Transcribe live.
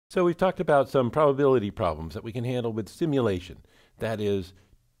So we've talked about some probability problems that we can handle with simulation. That is,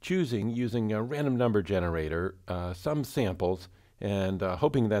 choosing, using a random number generator, some samples, and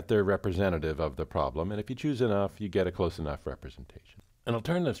hoping that they're representative of the problem. And if you choose enough, you get a close enough representation. An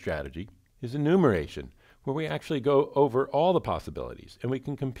alternative strategy is enumeration, where we actually go over all the possibilities, and we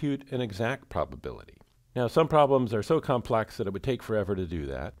can compute an exact probability. Now, some problems are so complex that it would take forever to do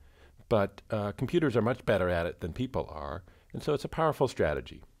that, but computers are much better at it than people are, and so it's a powerful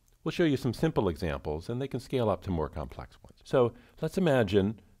strategy. We'll show you some simple examples, and they can scale up to more complex ones. So let's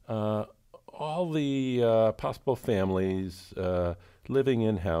imagine all the possible families living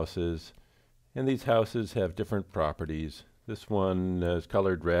in houses, and these houses have different properties. This one is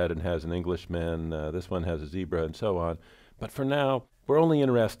colored red and has an Englishman, this one has a zebra, and so on. But for now, we're only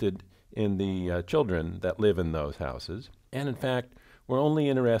interested in the children that live in those houses. And in fact, we're only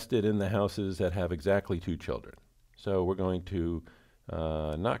interested in the houses that have exactly 2 children. So we're going to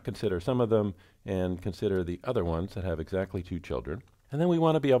not consider some of them and consider the other ones that have exactly 2 children. And then we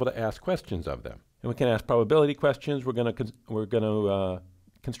want to be able to ask questions of them. And we can ask probability questions. We're going to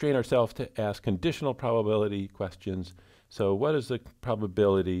constrain ourselves to ask conditional probability questions. So what is the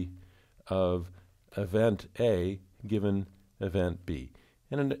probability of event A given event B?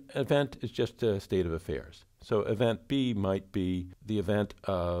 And an event is just a state of affairs. So event B might be the event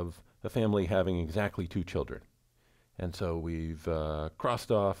of a family having exactly 2 children. And so we've crossed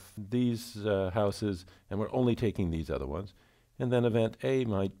off these houses, and we're only taking these other ones. And then event A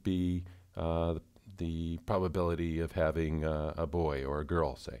might be the probability of having a boy or a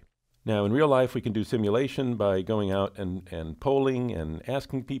girl, say. Now, in real life, we can do simulation by going out and polling and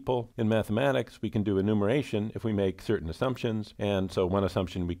asking people. In mathematics, we can do enumeration if we make certain assumptions. And so one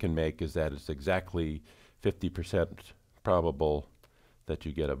assumption we can make is that it's exactly 50% probable that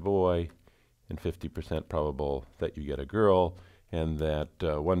you get a boy, and 50% probable that you get a girl, and that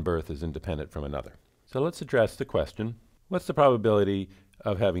one birth is independent from another. So let's address the question, what's the probability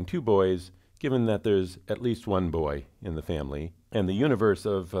of having 2 boys given that there's at least 1 boy in the family, and the universe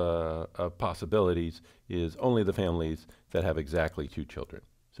of possibilities is only the families that have exactly 2 children.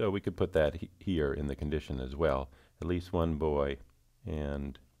 So we could put that here in the condition as well, at least 1 boy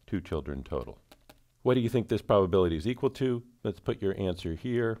and 2 children total. What do you think this probability is equal to? Let's put your answer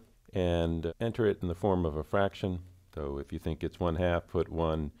here and enter it in the form of a fraction. So if you think it's 1/2, put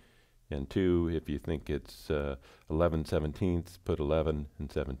 1 and 2. If you think it's 11/17, put 11 and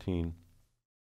 17.